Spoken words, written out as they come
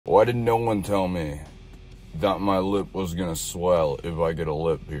Why did no one tell me that my lip was gonna swell if I get a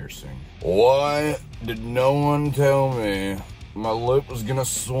lip piercing? Why did no one tell me my lip was gonna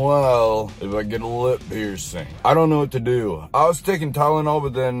swell if I get a lip piercing? I don't know what to do. I was taking Tylenol,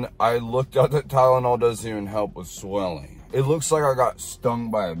 but then I looked up that Tylenol doesn't even help with swelling. It looks like I got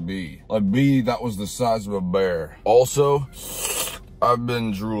stung by a bee. A bee that was the size of a bear. Also, I've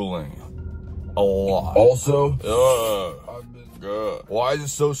been drooling a lot. Also, I've been good. Why is it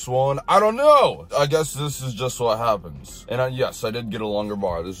so swollen? I don't know. I guess this is just what happens. And yes, I did get a longer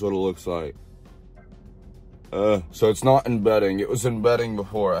bar. This is what it looks like. So it's not embedding. It was embedding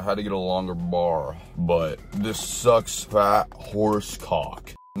before. I had to get a longer bar. But this sucks fat horse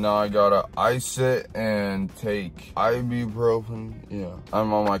cock. Now I gotta ice it and take ibuprofen. Yeah,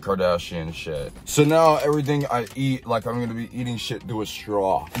 I'm on my Kardashian shit. So now everything I eat, like I'm gonna be eating shit through a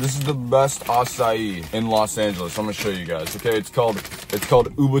straw. This is the best acai in Los Angeles. I'm gonna show you guys. Okay, it's called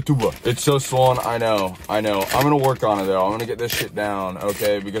UBATUBA. It's so swollen. I know. I'm gonna work on it though. I'm gonna get this shit down.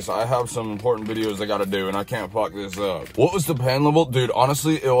 Okay, because I have some important videos I gotta do and I can't fuck this up. What was the pain level, dude?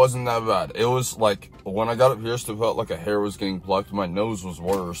 Honestly, it wasn't that bad. It was like when I got it pierced, it felt like a hair was getting plucked. My nose was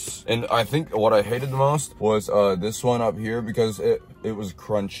worse. And I think what I hated the most was this one up here, because it was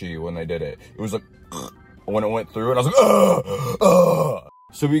crunchy when they did it. It was like when it went through and I was like,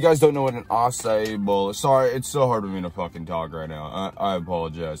 So if you guys don't know what an acai bowl is, sorry, it's so hard for me to fucking talk right now. I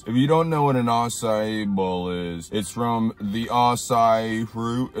apologize. If you don't know what an acai bowl is, it's from the acai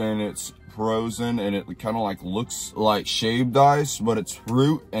fruit and it's frozen and it kind of like looks like shaved ice, but it's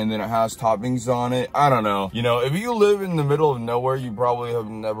fruit and then it has toppings on it. I don't know. You know, if you live in the middle of nowhere, you probably have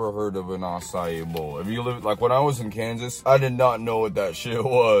never heard of an acai bowl. If you live, like when I was in Kansas, I did not know what that shit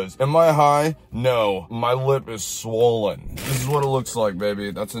was. Am I high? No. My lip is swollen. This is what it looks like,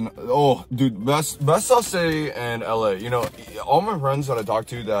 baby. That's an, oh, dude, best acai in LA. You know, all my friends that I talk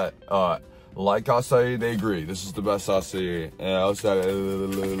to that, like acai, they agree. This is the best acai.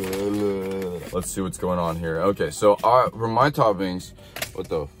 Let's see what's going on here. Okay, so for my toppings, what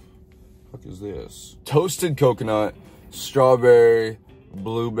the fuck is this? Toasted coconut, strawberry,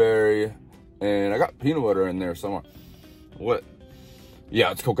 blueberry, and I got peanut butter in there somewhere. What?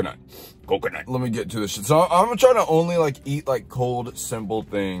 Yeah, it's coconut. Coconut. Let me get to this shit. So I'm trying to only like eat like cold, simple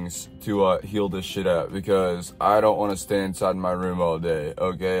things to heal this shit up, because I don't want to stay inside my room all day.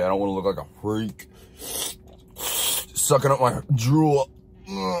 Okay, I don't want to look like a freak sucking up my drool.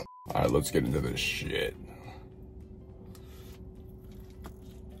 All right, let's get into this shit.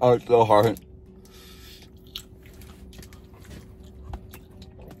 Oh, it's so hard.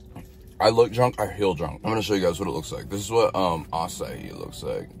 I look drunk, I feel drunk. I'm gonna show you guys what it looks like. This is what acai looks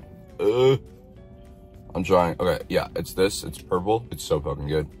like. I'm trying. Okay, yeah, it's this. It's purple. It's so fucking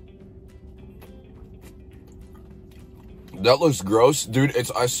good. That looks gross. Dude,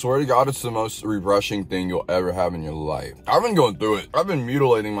 I swear to God, it's the most refreshing thing you'll ever have in your life. I've been going through it. I've been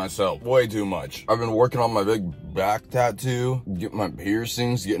mutilating myself way too much. I've been working on my big back tattoo, getting my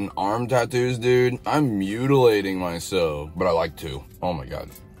piercings, getting arm tattoos, dude. I'm mutilating myself, but I like to. Oh my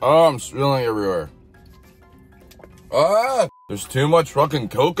God. Oh, I'm spilling everywhere. Ah! There's too much fucking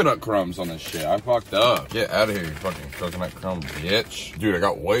coconut crumbs on this shit. I fucked up. Get out of here, you fucking coconut crumb bitch. Dude, I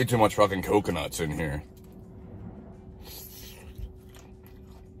got way too much fucking coconuts in here.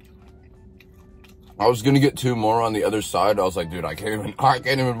 I was gonna get 2 more on the other side. I was like, dude, I can't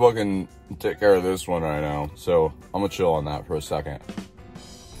even fucking take care of this one right now. So I'm gonna chill on that for a second.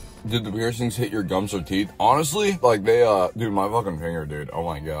 Did the piercings hit your gums or teeth? Honestly, like they, dude, my fucking finger, dude. Oh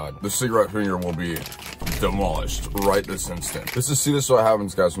my God. The cigarette finger will be demolished right this instant. This is what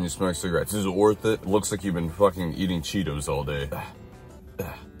happens, guys, when you smoke cigarettes. Is it worth it? Looks like you've been fucking eating Cheetos all day.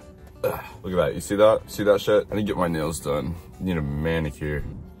 Look at that. You see that? See that shit? I need to get my nails done. I need a manicure.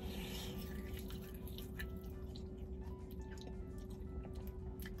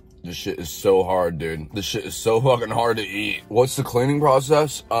 This shit is so hard, dude. This shit is so fucking hard to eat. What's the cleaning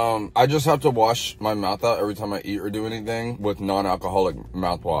process? I just have to wash my mouth out every time I eat or do anything with non-alcoholic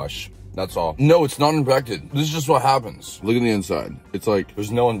mouthwash. That's all. No, it's not infected. This is just what happens. Look at the inside. It's like, there's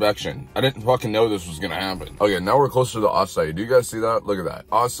no infection. I didn't fucking know this was gonna happen. Okay, now we're closer to the acai. Do you guys see that? Look at that.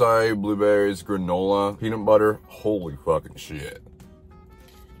 Acai, blueberries, granola, peanut butter. Holy fucking shit.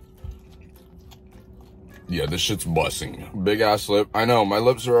 Yeah, this shit's busting. Big ass lip. I know, my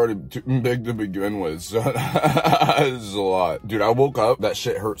lips are already too big to begin with, so this is a lot. Dude, I woke up, that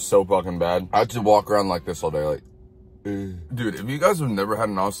shit hurt so fucking bad. I had to walk around like this all day, like, Dude, if you guys have never had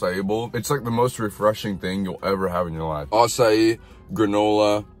an acai bowl, it's like the most refreshing thing you'll ever have in your life. Acai,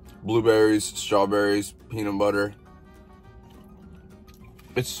 granola, blueberries, strawberries, peanut butter.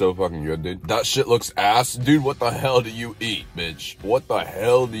 It's so fucking good, dude. That shit looks ass. Dude, what the hell do you eat, bitch? What the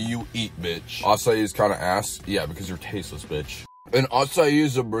hell do you eat, bitch? Acai is kind of ass. Yeah, because you're tasteless, bitch. And acai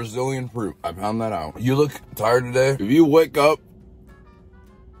is a Brazilian fruit. I found that out. You look tired today. If you wake up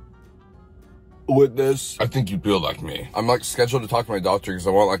with this, I think you'd feel like me. I'm like scheduled to talk to my doctor because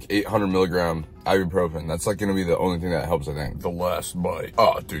I want like 800 milligram ibuprofen. That's like gonna be the only thing that helps, I think. The last bite.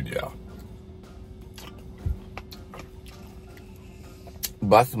 Oh, dude, yeah.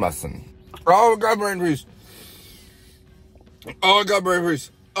 Bussin'. Oh, I got brain freeze. Oh, I got brain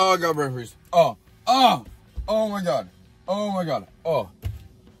freeze. Oh, I got brain freeze. Oh my god. Oh my god. Oh.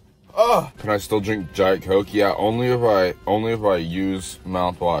 Can I still drink Diet Coke? Yeah, only if I use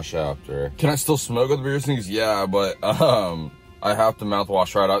mouthwash after. Can I still smoke with the piercings? Yeah, but I have to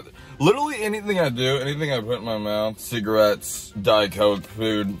mouthwash right out. Literally anything I do, anything I put in my mouth, cigarettes, Diet Coke,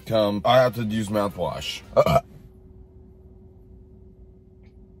 food, cum, I have to use mouthwash.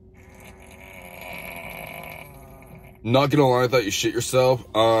 Not gonna lie, I thought you shit yourself.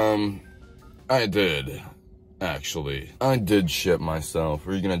 I did. Actually, I did shit myself.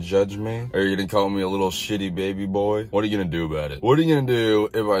 Are you gonna judge me? Are you gonna call me a little shitty baby boy? What are you gonna do about it? What are you gonna do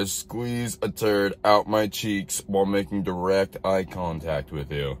if I squeeze a turd out my cheeks while making direct eye contact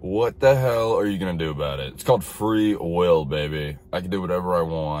with you? What the hell are you gonna do about it? It's called free will, baby. I can do whatever I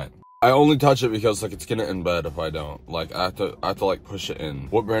want. I only touch it because like it's gonna embed if I don't. Like I have to like push it in.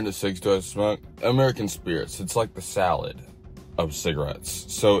 What brand of cigs do I smoke? American Spirits. It's like the salad of cigarettes.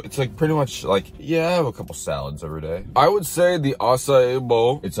 So it's like pretty much like, yeah, I have a couple salads every day. I would say the acai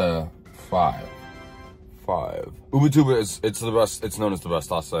bowl, it's a 5. UBATUBA it's the best. It's known as the best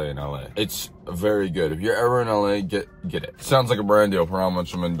acai in LA. It's very good. If you're ever in LA, get it. Sounds like a brand deal for how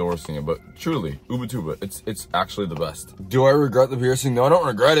much I'm endorsing it, but truly, UBATUBA, it's actually the best. Do I regret the piercing? No, I don't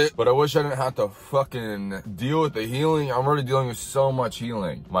regret it, but I wish I didn't have to fucking deal with the healing. I'm already dealing with so much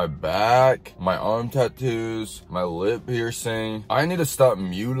healing. My back, my arm tattoos, my lip piercing. I need to stop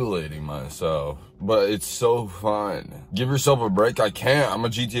mutilating myself. But it's so fun. Give yourself a break. I can't. I'm a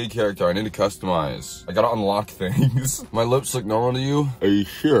GTA character. I need to customize. I gotta unlock things. My lips look normal to you? Are you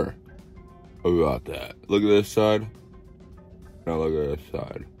sure about that? Look at this side. Now look at this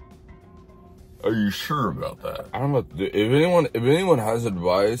side. Are you sure about that? I don't know. If anyone has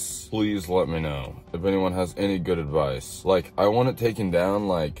advice, please let me know. If anyone has any good advice. Like, I want it taken down,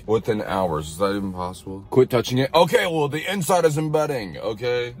 like, within hours. Is that even possible? Quit touching it. Okay, well, the inside is embedding,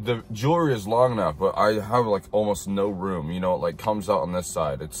 okay? The jewelry is long enough, but I have, like, almost no room. You know, it, like, comes out on this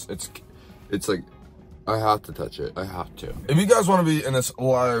side. It's like, I have to touch it. I have to. If you guys want to be in this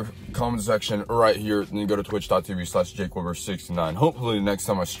live comment section right here, then you go to twitch.tv/JakeWeber69. Hopefully, next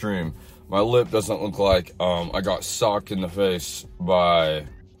time I stream, my lip doesn't look like I got socked in the face by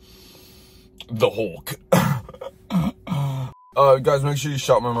the Hulk. Guys, make sure you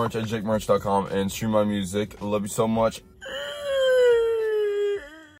shop my merch at jakemerch.com and stream my music. Love you so much.